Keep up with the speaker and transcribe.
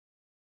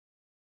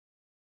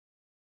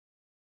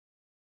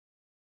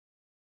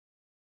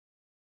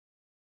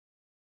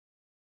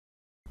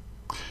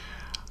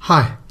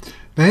Hi,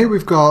 now here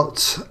we've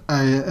got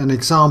an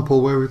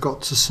example where we've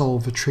got to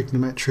solve a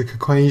trigonometric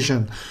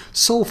equation.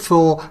 Solve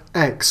for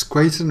x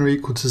greater than or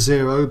equal to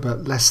 0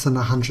 but less than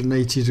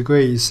 180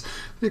 degrees.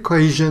 The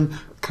equation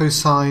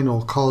cosine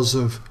or cos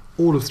of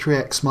all of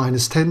 3x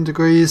minus 10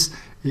 degrees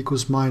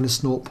equals minus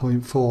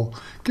 0.4.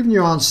 Giving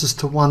you answers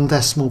to one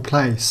decimal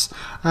place,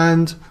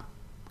 and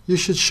you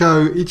should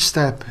show each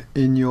step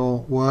in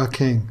your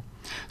working.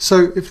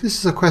 So if this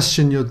is a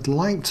question you'd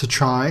like to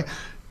try,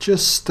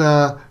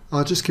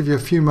 I'll just give you a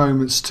few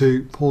moments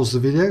to pause the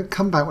video,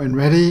 come back when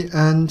ready,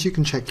 and you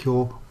can check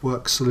your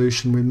work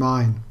solution with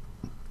mine.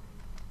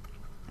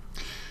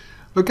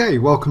 Okay,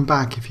 welcome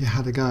back if you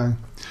had a go.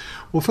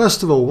 Well,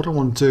 first of all, what I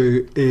want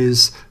to do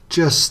is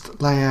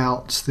just lay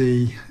out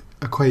the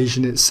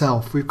equation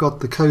itself. We've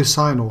got the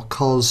cosine or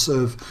cos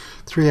of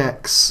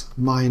 3x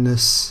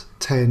minus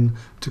 10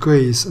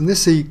 degrees, and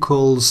this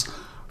equals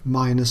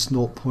minus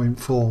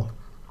 0.4.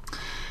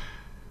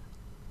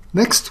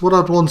 Next, what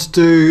I'd want to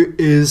do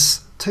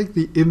is take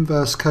the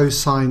inverse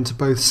cosine to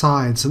both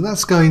sides, and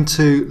that's going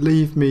to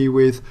leave me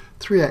with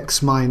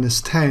 3x minus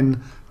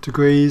 10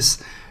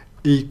 degrees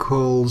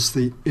equals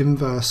the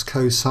inverse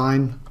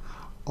cosine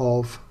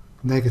of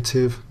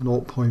negative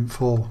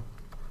 0.4.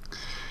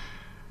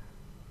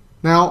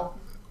 Now,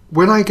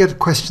 when I get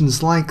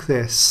questions like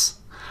this,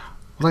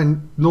 what I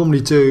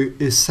normally do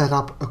is set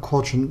up a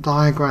quadrant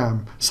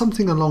diagram,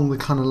 something along the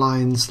kind of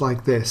lines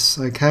like this,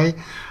 okay?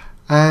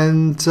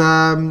 And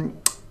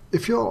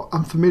if you're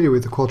unfamiliar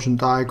with the quadrant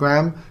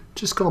diagram,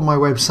 just go on my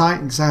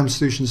website,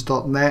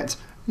 ExamSolutions.net,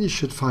 and you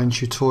should find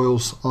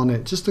tutorials on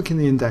it. Just look in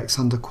the index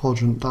under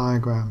quadrant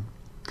diagram.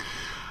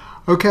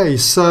 Okay,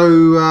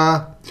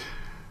 so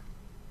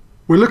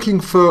we're looking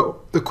for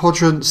the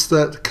quadrants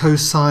that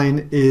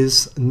cosine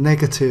is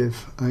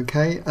negative,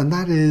 okay, and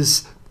that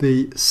is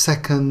the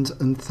second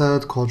and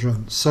third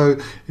quadrant. So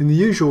in the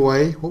usual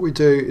way, what we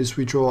do is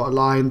we draw a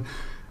line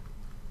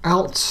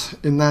out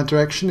in that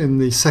direction in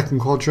the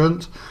second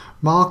quadrant,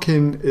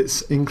 marking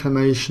its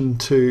inclination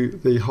to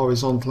the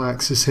horizontal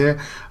axis here,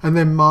 and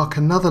then mark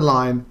another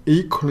line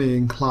equally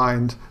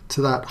inclined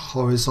to that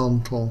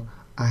horizontal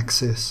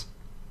axis.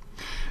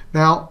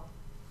 Now,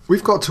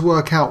 we've got to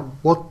work out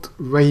what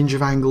range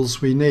of angles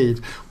we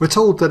need. We're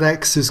told that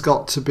x has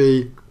got to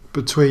be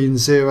between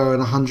 0 and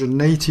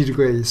 180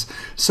 degrees.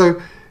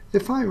 So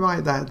if I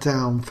write that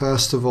down,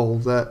 first of all,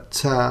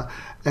 that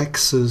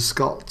x has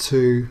got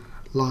to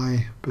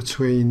lie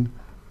between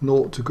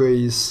 0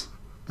 degrees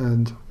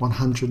and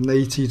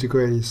 180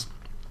 degrees.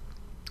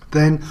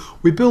 Then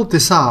we build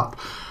this up.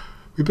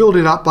 We build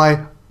it up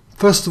by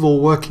first of all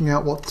working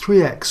out what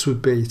 3x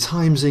would be,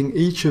 timesing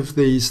each of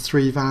these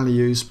three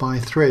values by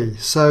 3.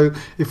 So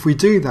if we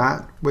do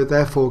that, we're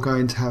therefore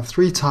going to have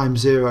 3 times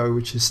 0,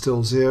 which is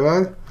still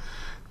 0.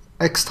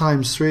 X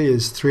times 3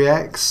 is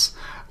 3x,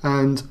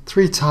 and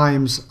 3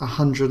 times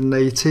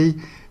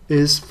 180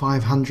 is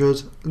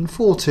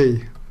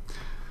 540.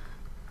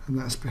 And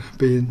that's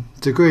being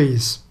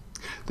degrees.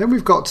 Then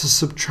we've got to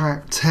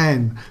subtract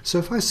 10. So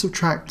if I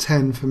subtract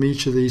 10 from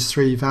each of these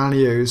three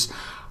values,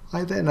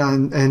 I then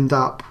end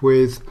up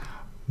with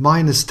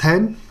minus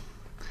 10.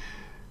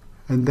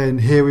 And then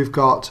here we've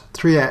got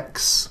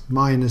 3x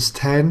minus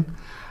 10.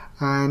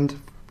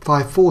 And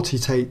 540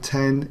 take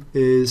 10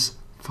 is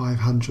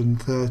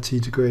 530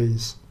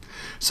 degrees.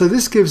 So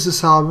this gives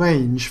us our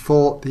range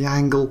for the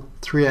angle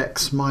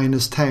 3x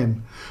minus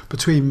 10,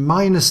 between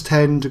minus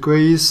 10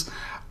 degrees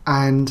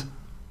and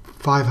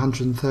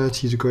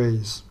 530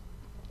 degrees.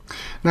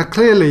 Now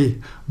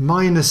clearly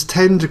minus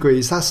 10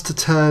 degrees, that's to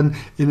turn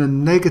in a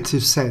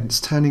negative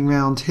sense, turning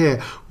round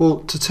here.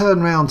 Well, to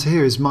turn round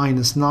here is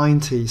minus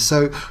 90,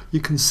 so you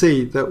can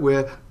see that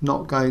we're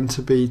not going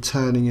to be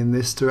turning in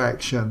this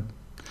direction.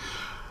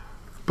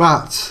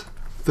 But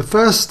the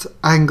first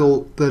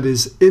angle that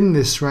is in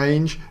this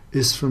range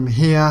is from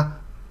here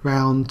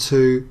round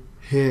to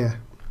here.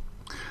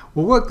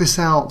 We'll work this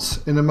out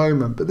in a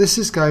moment, but this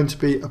is going to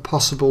be a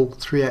possible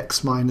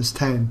 3x minus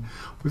 10.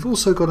 We've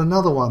also got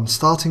another one.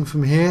 Starting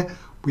from here,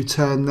 we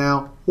turn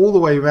now all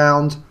the way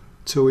round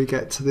till we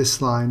get to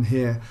this line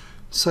here.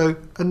 So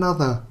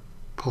another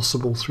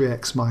possible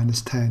 3x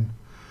minus 10.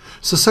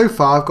 So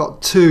far I've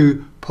got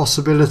two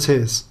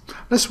possibilities.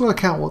 Let's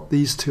work out what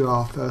these two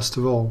are first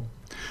of all.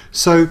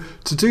 So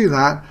to do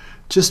that,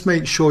 just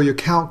make sure your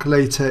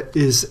calculator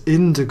is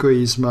in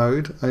degrees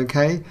mode,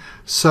 okay?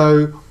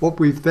 So what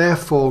we've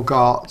therefore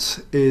got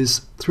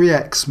is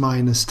 3x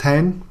minus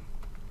 10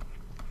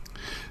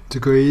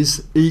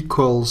 degrees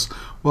equals,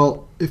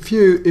 well, if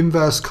you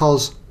inverse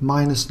cos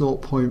minus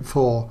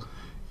 0.4,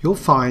 you'll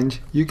find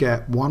you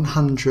get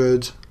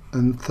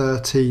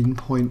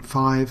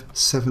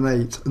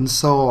 113.578 and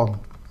so on,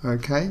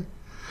 okay?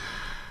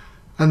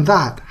 And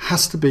that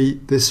has to be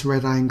this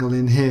red angle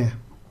in here.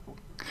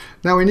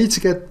 Now we need to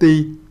get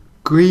the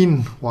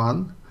green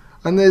one,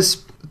 and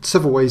there's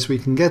several ways we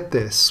can get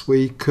this.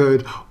 We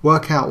could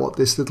work out what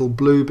this little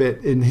blue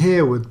bit in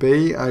here would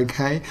be,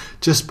 okay,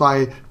 just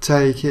by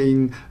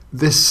taking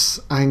this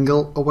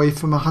angle away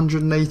from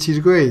 180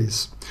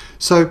 degrees.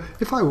 So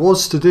if I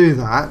was to do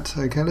that,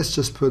 okay, let's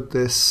just put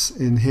this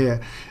in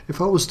here. If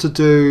I was to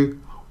do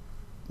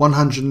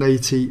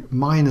 180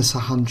 minus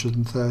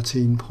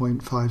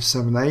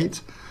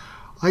 113.578,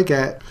 I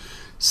get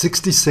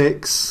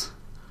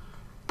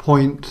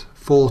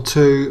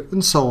 66.42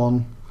 and so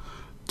on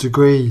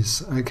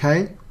degrees,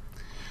 okay?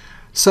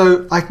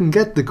 So I can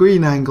get the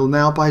green angle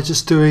now by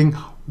just doing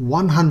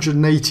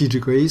 180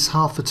 degrees,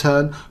 half a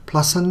turn,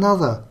 plus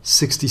another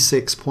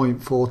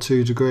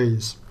 66.42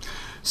 degrees.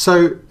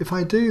 So if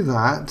I do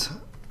that,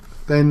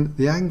 then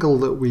the angle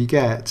that we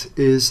get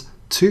is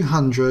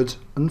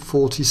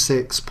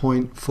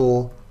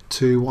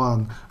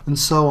 246.421 and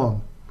so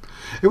on.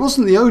 It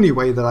wasn't the only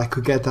way that I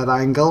could get that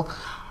angle.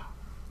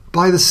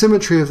 By the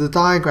symmetry of the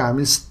diagram,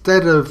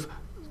 instead of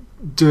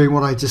doing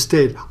what I just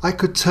did, I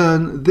could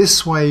turn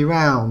this way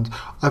round.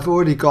 I've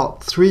already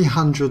got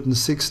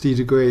 360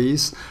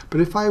 degrees,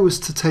 but if I was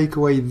to take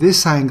away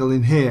this angle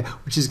in here,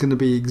 which is going to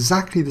be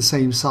exactly the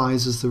same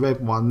size as the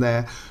red one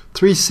there,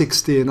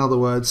 360 in other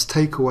words,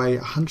 take away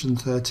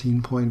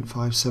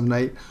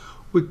 113.578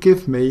 would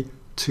give me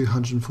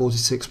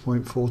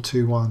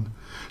 246.421.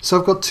 So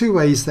I've got two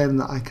ways then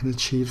that I can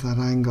achieve that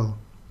angle.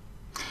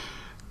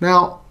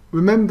 Now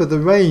remember, the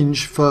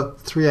range for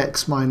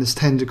 3x minus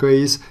 10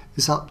 degrees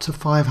is up to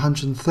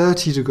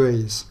 530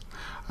 degrees.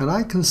 And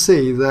I can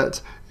see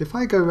that if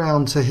I go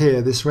round to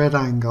here, this red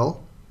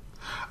angle,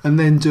 and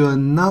then do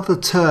another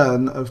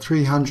turn of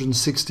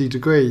 360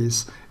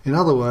 degrees, in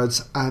other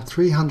words, add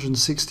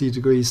 360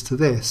 degrees to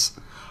this,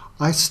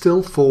 I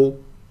still fall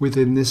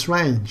within this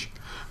range,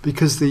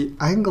 because the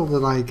angle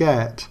that I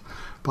get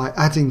by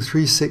adding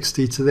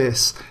 360 to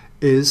this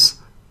is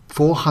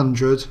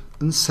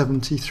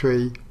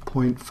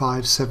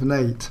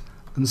 473.578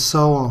 and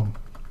so on.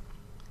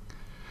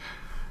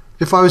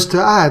 If I was to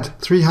add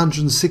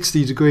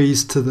 360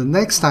 degrees to the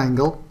next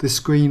angle, this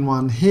green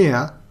one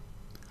here,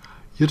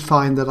 you'd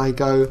find that I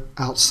go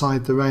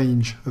outside the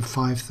range of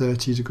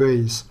 530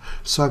 degrees.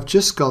 So I've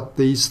just got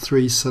these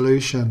three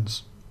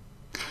solutions.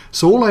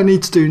 So all I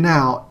need to do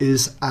now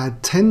is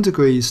add 10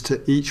 degrees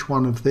to each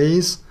one of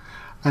these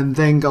and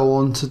then go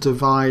on to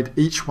divide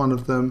each one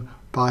of them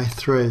by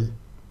 3.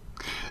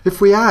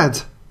 If we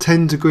add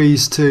 10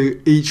 degrees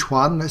to each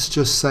one, let's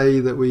just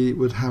say that we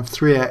would have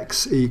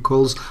 3x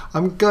equals,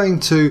 I'm going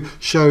to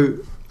show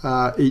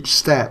each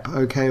step,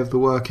 okay, of the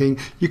working.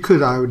 You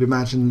could, I would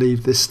imagine,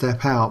 leave this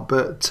step out,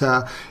 but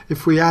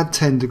if we add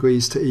 10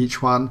 degrees to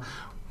each one,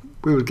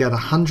 we would get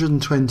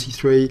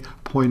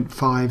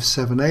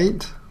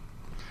 123.578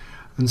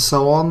 and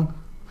so on.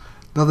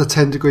 Another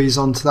 10 degrees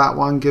onto that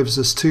one gives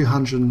us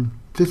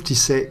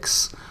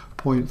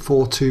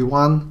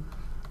 256.421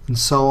 and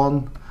so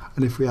on.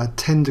 And if we add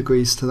 10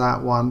 degrees to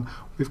that one,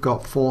 we've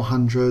got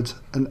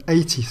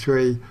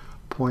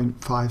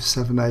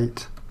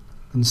 483.578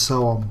 and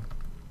so on.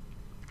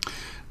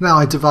 Now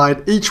I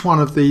divide each one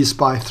of these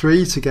by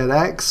 3 to get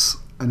x,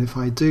 and if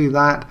I do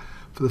that,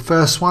 for the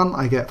first one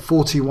I get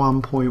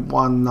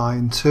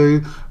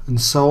 41.192 and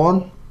so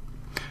on.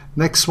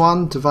 Next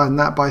one, dividing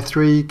that by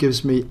 3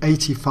 gives me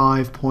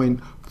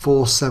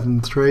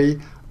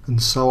 85.473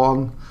 and so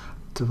on.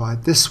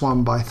 Divide this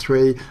one by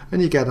 3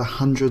 and you get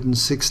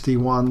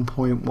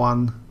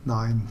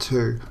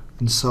 161.192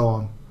 and so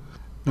on.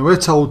 Now we're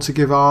told to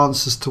give our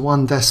answers to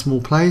one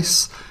decimal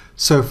place,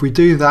 so if we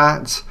do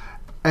that,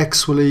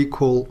 x will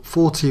equal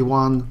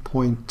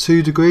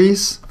 41.2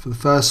 degrees for the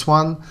first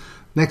one.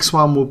 Next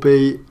one will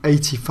be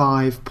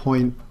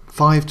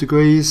 85.5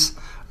 degrees,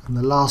 and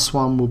the last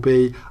one will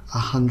be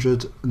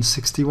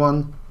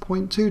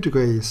 161.2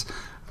 degrees.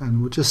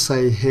 And we'll just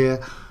say here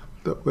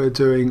that we're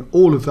doing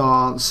all of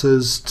our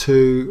answers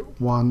to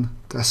one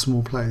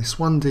decimal place,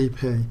 1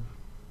 dp.